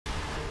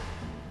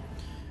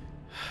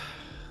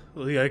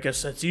Well, yeah, I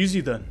guess that's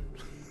easy then.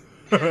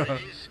 There it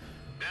is.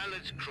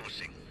 Ballard's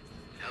Crossing.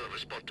 Hell of a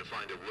spot to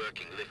find a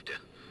working lifter.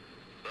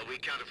 But we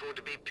can't afford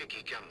to be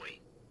picky, can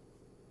we?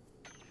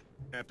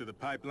 After the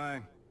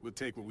pipeline, we'll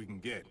take what we can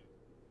get.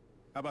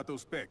 How about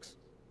those specs?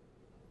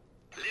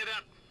 Lit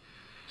up.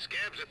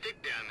 Scabs are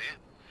thick down there.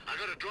 I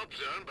got a drop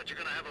zone, but you're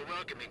gonna have a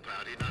welcoming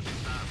party, not in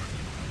Starhawk.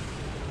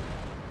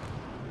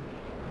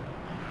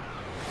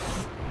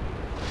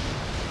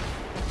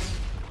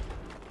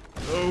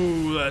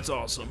 Oh, that's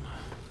awesome.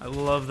 I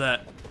love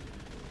that.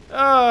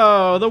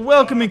 Oh, the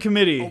welcoming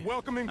committee.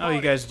 Welcoming How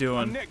you guys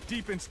doing? neck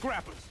deep in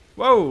scrappers.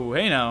 Whoa,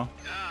 hey now.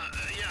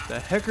 Yeah. The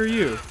heck are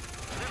you?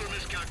 Little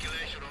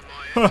miscalculation on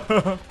my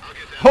end. I'll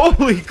get that.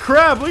 Holy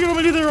crap, look at how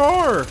many there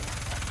are.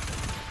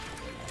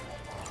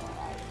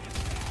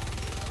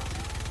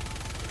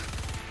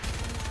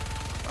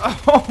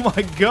 Oh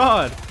my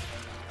god.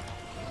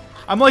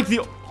 I'm like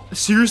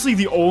seriously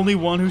the only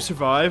one who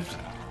survived?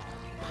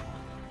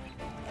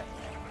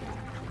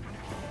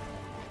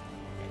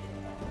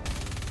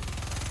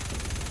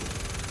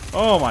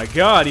 Oh my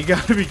god, you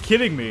gotta be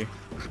kidding me.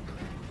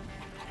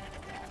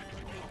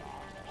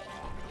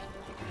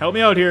 Help me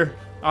out here,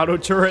 auto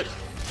turret.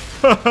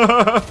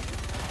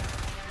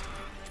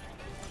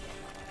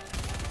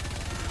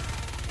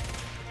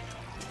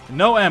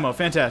 No ammo,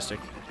 fantastic.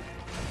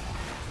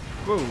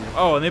 Whoa,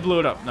 oh, and they blew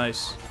it up,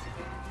 nice.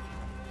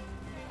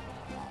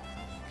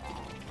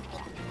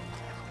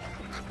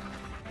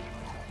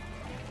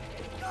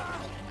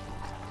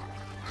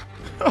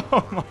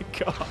 Oh my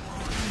god,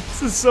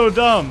 this is so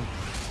dumb.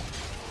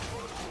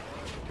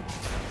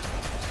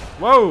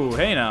 Whoa,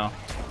 hey now.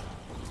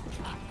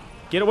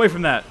 Get away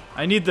from that.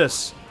 I need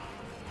this.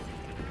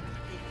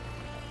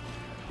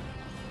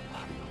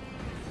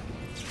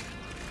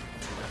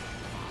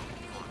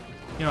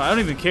 You know, I don't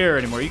even care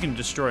anymore. You can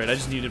destroy it. I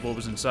just needed what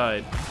was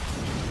inside.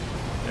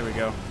 There we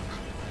go.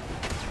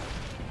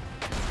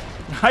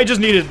 I just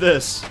needed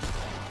this.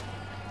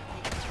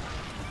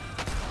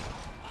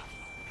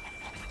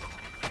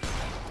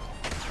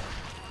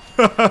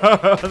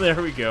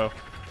 There we go.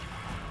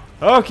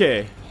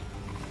 Okay.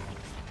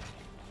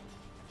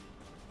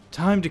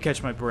 Time to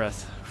catch my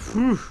breath.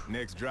 Whew.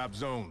 Next drop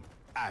zone,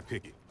 I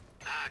pick it.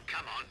 Ah,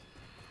 come on.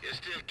 You're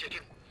still kicking.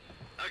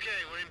 Okay,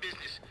 we're in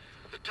business.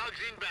 The tug's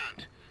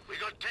inbound. We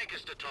got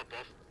tankers to top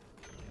off.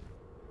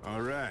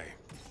 All right,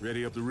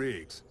 ready up the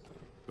rigs.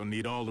 Gonna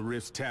need all the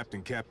rifts tapped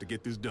and capped to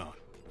get this done.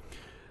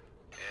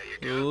 There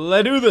you go.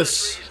 Let's do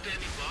this. Three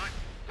standing by,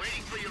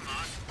 waiting for your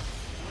mark.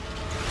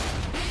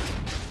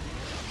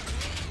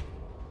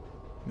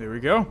 There we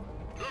go.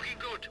 Looking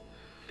good.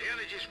 The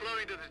energy's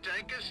flowing to the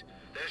tankers.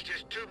 There's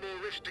just 2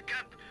 more rifts to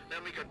cap,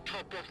 then we can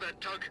top off that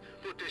tug,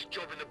 put this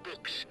job in the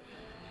books.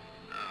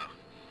 Oh,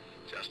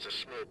 just a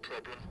small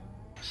problem.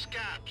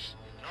 Scabs.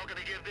 Not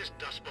gonna give this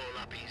dust bowl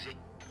up easy.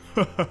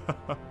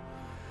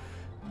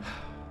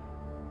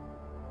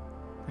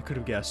 I could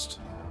have guessed.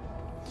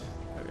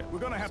 Okay. We're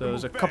gonna have So to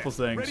there's a move couple fast.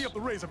 things. Ready up the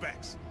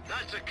Razorbacks.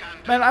 That's a can.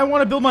 Man, I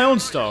want to build my own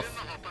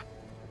stuff.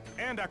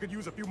 And I could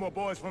use a few more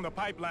boys from the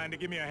pipeline to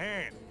give me a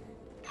hand.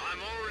 I'm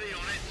already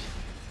on it.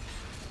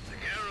 The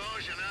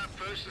garage and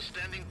outpost are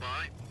standing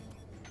by.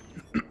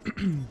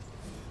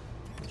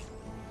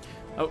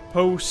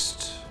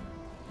 Outpost.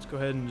 Let's go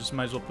ahead and just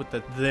might as well put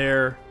that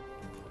there.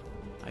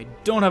 I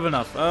don't have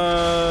enough.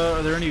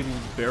 Are there any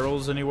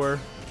barrels anywhere?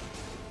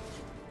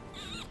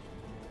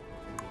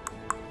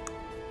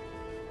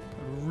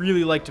 I'd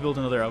really like to build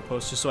another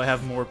outpost just so I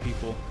have more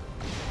people.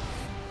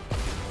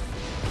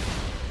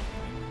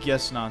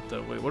 Guess not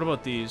though. Wait, what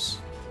about these?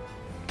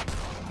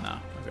 Nah,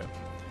 okay.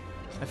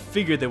 I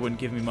figured they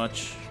wouldn't give me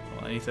much.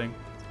 Well, anything.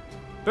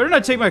 Better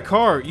not take my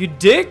car, you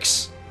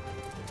dicks!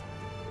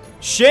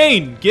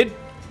 Shane, get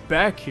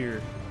back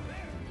here.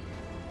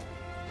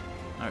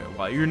 Alright,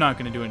 well, you're not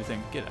gonna do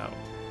anything. Get out.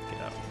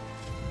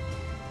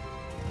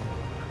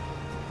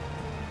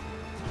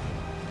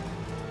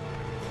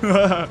 Get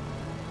out.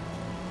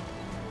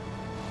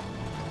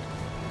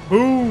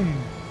 Boom!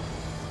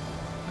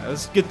 Alright,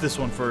 let's get this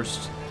one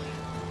first.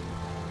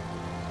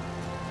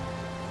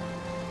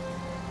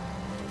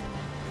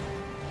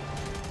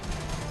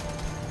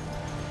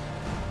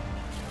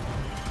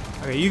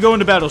 Okay, you go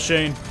into battle,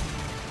 Shane.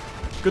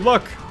 Good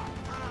luck.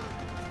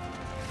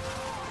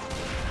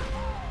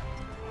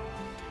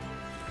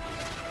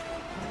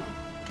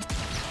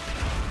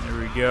 There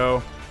we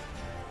go.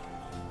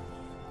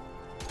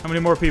 How many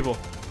more people?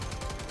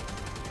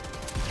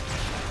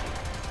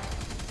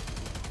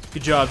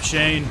 Good job,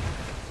 Shane.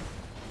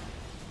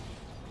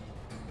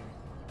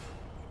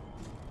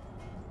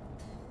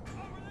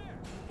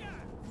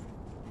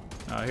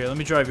 Here, let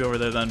me drive you over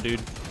there then,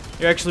 dude.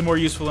 You're actually more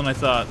useful than I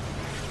thought.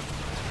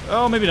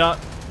 Oh, maybe not.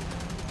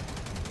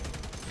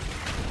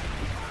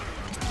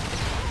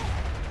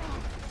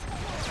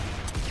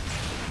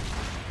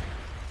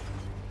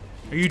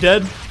 Are you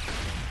dead?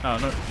 Oh,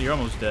 no, you're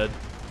almost dead.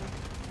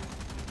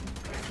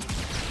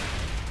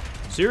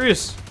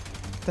 Serious?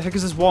 What the heck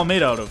is this wall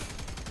made out of?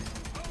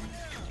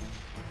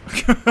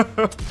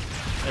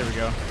 There we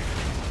go.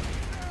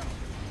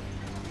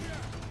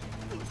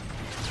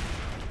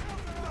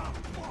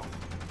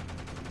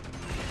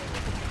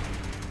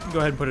 Go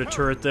ahead and put a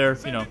turret there.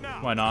 You know,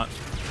 why not?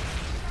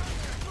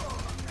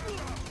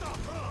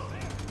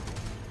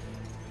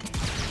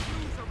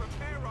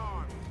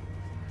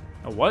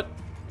 A what?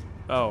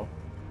 Oh.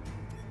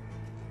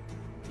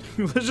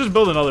 Let's just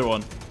build another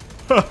one.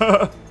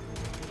 What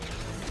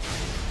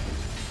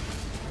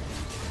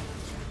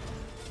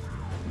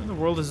in the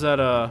world is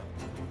that,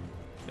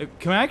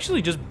 Can I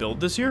actually just build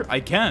this here?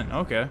 I can.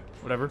 Okay.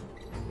 Whatever.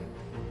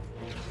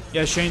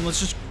 Yeah, Shane, let's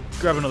just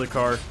grab another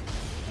car.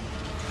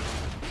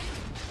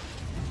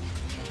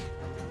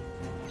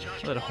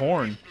 That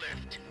horn.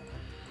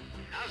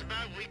 How's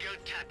about we go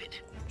tap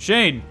it?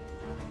 Shane!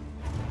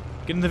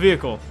 Get in the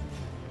vehicle.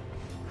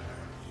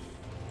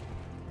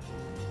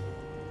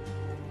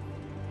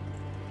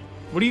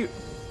 What do you...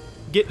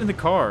 Get in the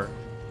car.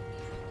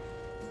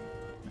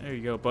 There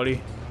you go,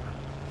 buddy.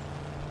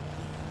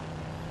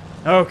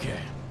 Okay.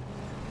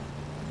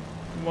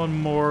 One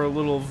more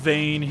little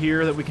vein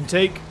here that we can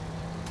take.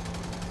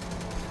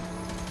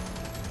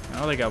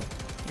 Oh, they got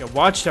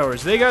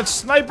watchtowers. They got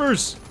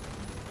snipers!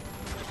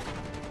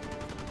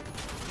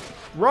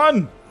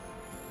 Run!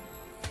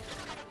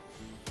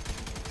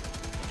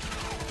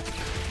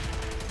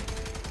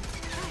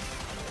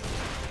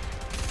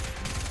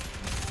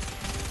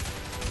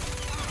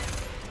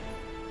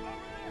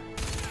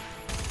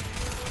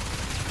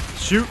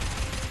 Shoot!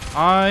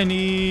 I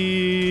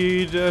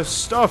need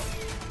stuff.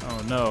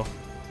 Oh no.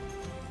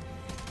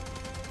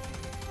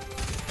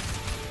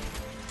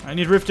 I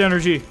need rift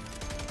energy.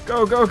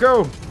 Go, go,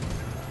 go!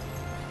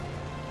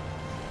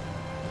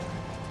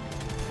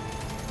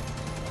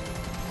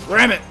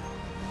 Ram it!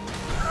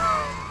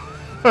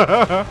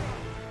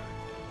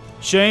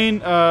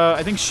 Shane,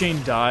 I think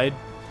Shane died.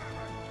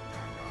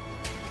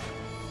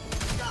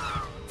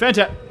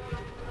 Fantastic.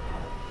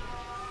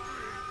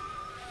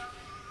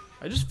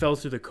 I just fell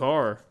through the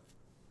car.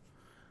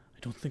 I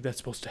don't think that's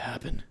supposed to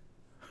happen.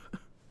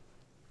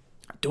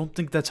 I don't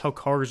think that's how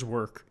cars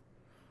work.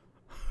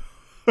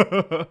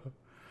 We're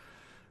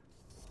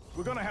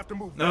gonna have to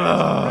move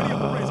fast. Ready up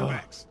the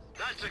Razorbacks.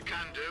 That's a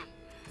can-do.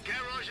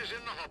 Garage is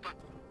in the hopper.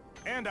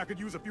 And I could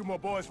use a few more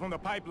boys from the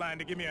pipeline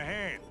to give me a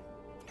hand.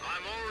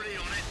 I'm already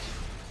on it.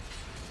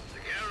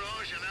 The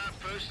garage and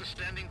outpost are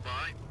standing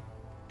by.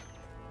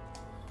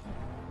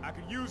 I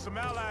could use some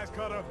allies,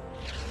 Cutter.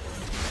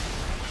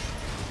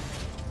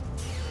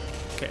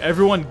 Okay,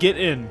 everyone get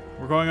in.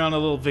 We're going on a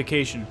little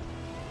vacation.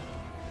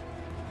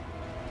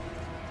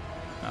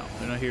 No,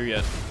 they're not here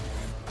yet.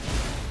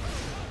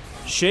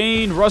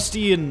 Shane,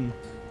 Rusty, and...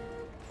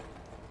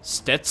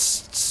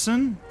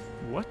 Stetson?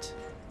 What?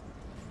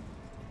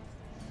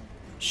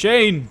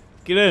 Shane,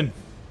 get in.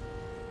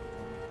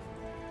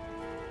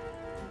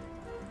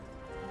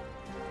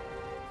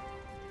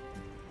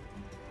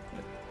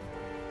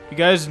 You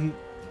guys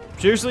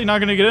seriously not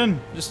gonna get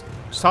in? Just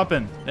hop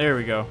in. There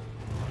we go.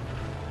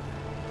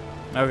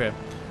 Okay.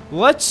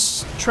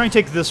 Let's try and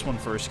take this one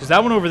first, because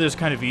that one over there is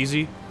kind of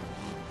easy.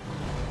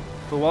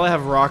 But while I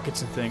have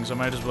rockets and things, I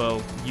might as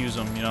well use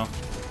them, you know?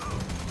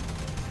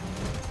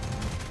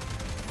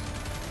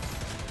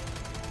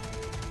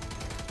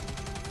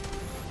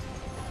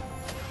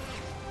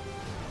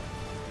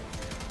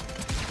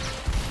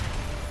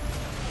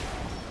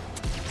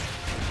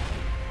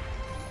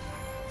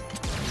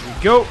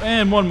 Go,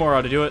 and one more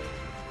ought to do it.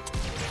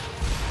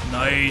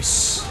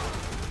 Nice.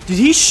 Did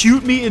he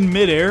shoot me in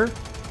midair?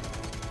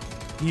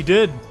 He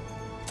did.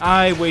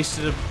 I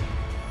wasted a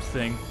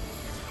thing.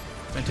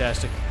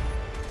 Fantastic.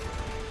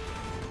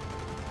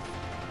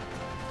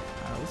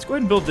 Let's go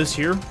ahead and build this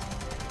here.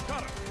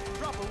 Cutter,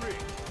 drop a rig.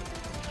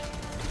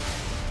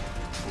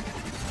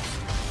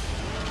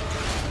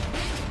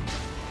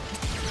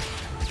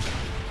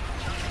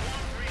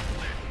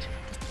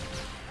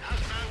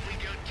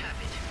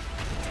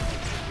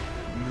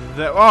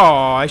 That,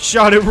 oh, I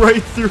shot it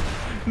right through.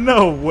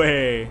 No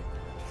way.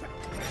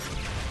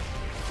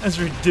 That's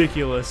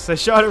ridiculous. I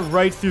shot it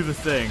right through the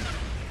thing.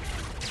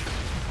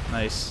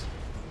 Nice.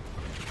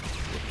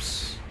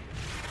 Whoops.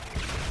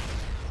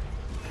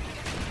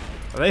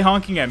 Are they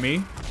honking at me?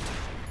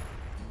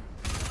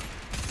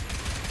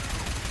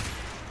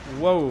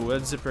 Whoa,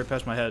 that zipped right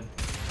past my head.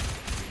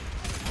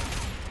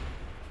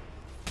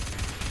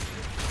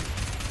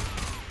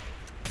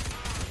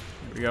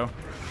 There we go.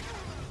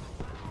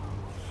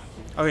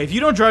 Okay, if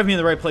you don't drive me in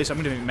the right place, I'm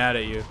gonna be mad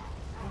at you.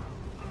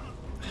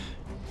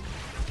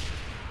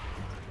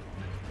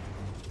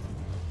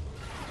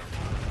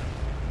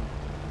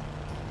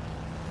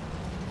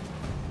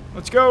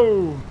 Let's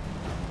go!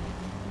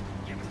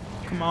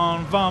 Come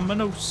on,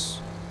 vamonos.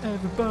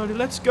 Everybody,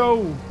 let's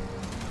go!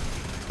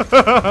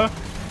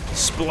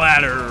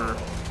 Splatter!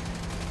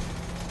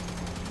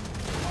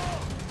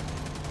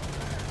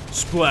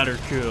 Splatter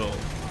kill.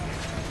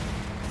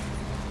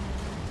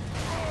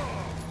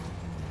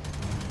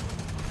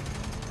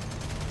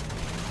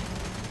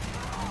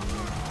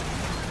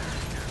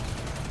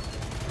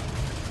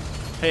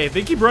 Hey, if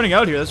they keep running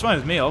out here, that's fine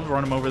with me. I'll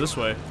run them over this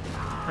way.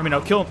 I mean,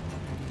 I'll kill them.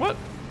 What?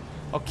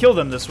 I'll kill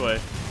them this way.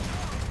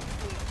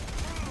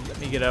 Let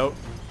me get out.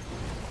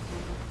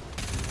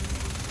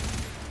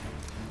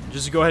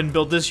 Just go ahead and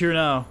build this here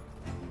now.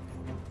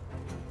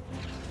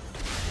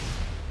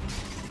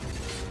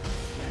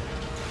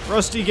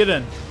 Rusty, get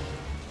in.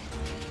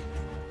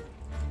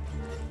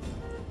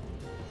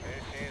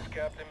 This is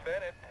Captain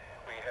Bennett.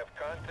 We have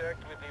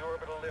contact with the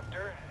orbital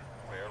lifter.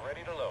 We're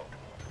ready to load.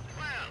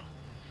 Well,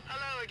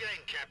 hello again,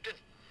 Captain.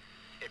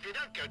 If you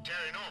don't go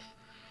tearing off,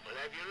 we'll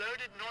have you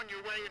loaded and on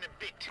your way in a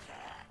bit.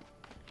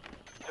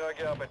 Doug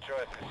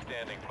Albatross is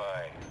standing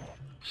by.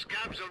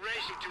 Scabs are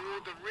racing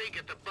toward the rig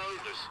at the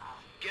boulders.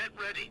 Get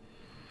ready.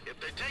 If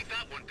they take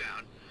that one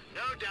down,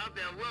 no doubt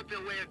they'll work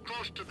their way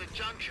across to the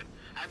junction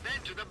and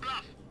then to the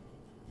bluff.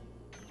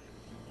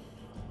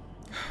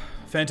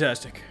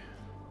 Fantastic.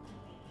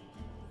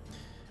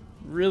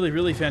 Really,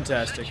 really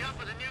fantastic. Set you up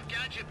with a new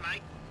gadget,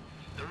 mate.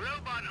 The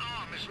robot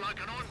arm is like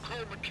an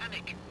on-call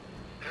mechanic.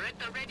 They're at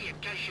the ready in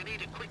case you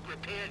need a quick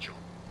repair job.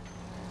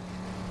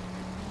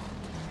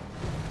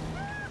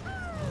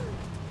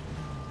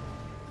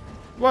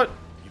 What?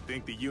 You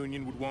think the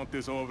Union would want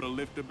this orbital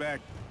lifter back?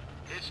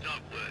 It's not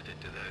worth it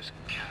to those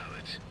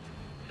cowards.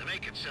 They're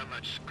making so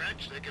much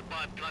scratch they could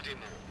buy plenty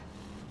more.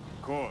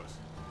 Of course.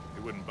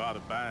 They wouldn't bother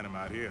buying them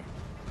out here.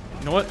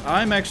 You know what?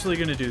 I'm actually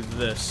gonna do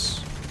this.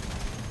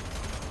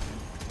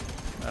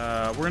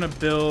 We're gonna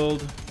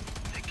build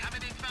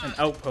an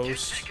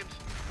outpost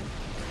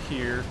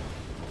here.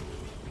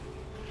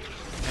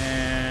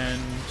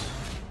 And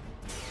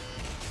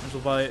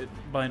we'll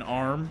buy an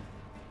arm.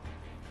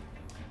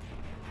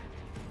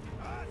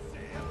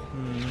 You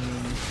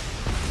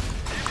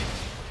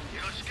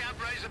got scab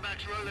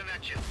razorbacks rolling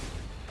at you.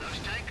 Those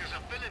tankers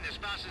are filling as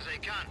fast as they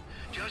can.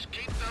 Just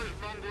keep those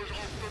mongrels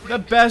off the rig.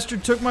 That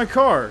bastard took my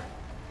car.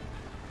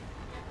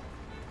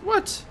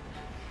 What?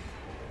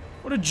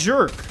 What a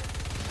jerk.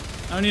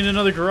 I need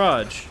another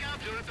garage.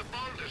 Scabs are at the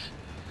boulders.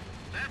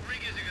 That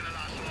rig isn't gonna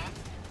last long.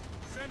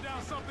 Send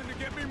down something to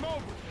get me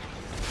mobile.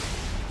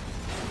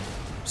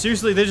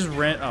 Seriously, they just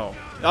ran. Oh.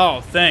 Oh,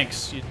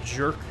 thanks, you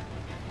jerk.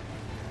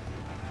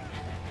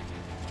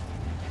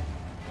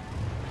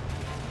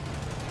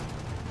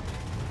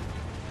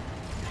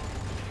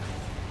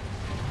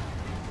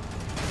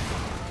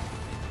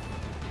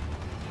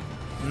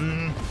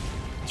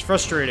 It's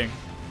frustrating.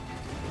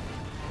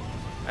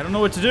 I don't know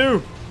what to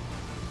do.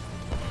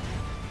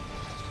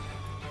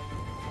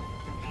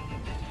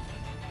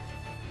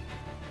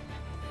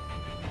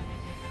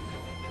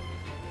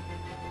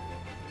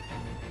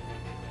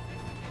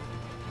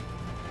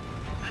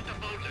 At the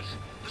boulders.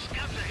 The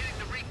scabs are hitting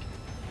the rig.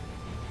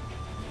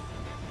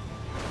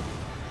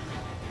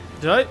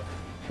 Did I?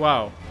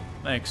 Wow.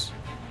 Thanks.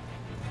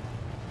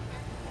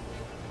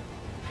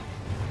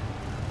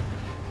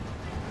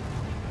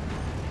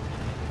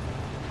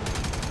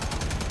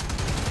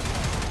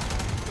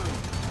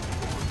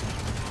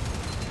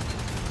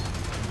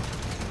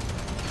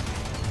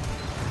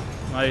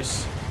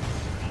 Nice.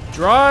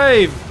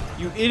 Drive!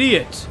 You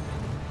idiot!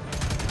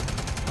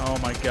 Oh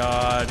my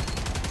god.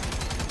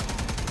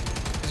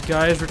 This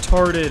guy is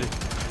retarded.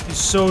 He's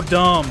so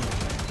dumb.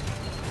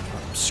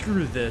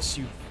 Screw this,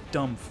 you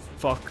dumb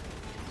fuck.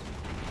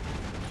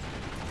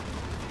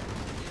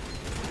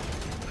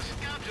 The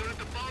scabs are at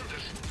the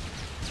boulders.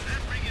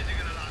 That rig isn't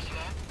gonna last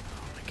long.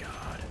 Oh my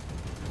god.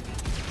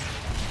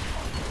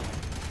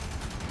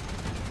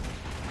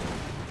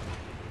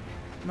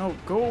 No,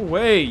 go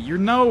away. You're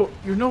no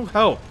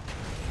help.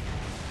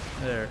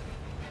 There.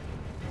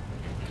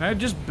 Can I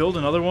just build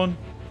another one?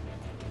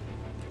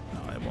 No,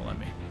 it won't let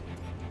me.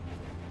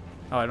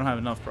 Oh, I don't have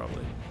enough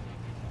probably.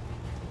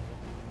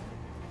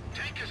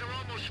 Tankers are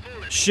almost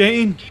full.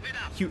 Shane, Keep it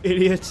up. you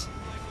idiot.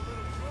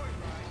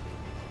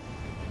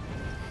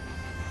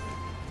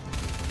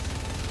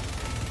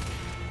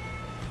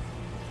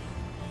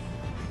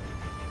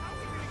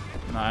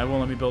 Nah, it won't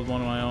let me build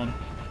one of my own.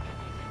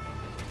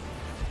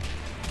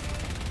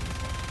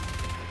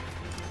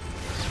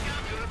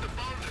 Scabs are at the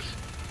boulders.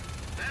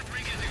 That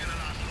rig isn't gonna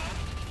last long.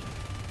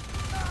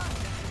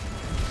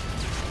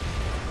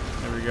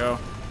 There we go.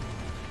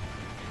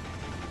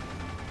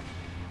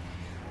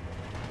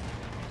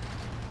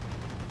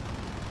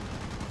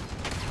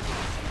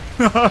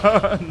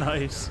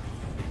 Nice.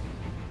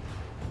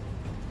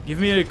 Give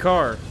me a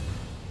car.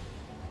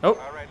 Oh,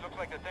 All right, looks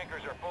like the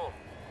tankers are full.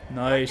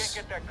 nice.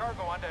 Get that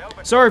cargo onto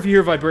Elba. Sorry if you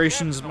hear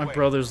vibrations. My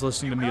brother's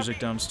listening to music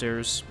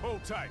downstairs.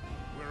 Hold tight.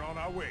 We're on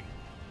our way.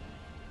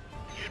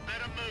 You'd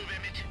better move,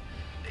 Emmett.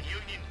 The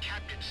Union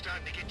captain's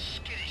starting to get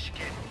skittish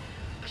again.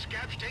 The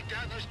scabs take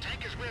down those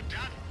tankers, we're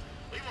done.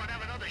 We won't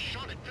have another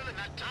shot at filling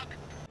that tug.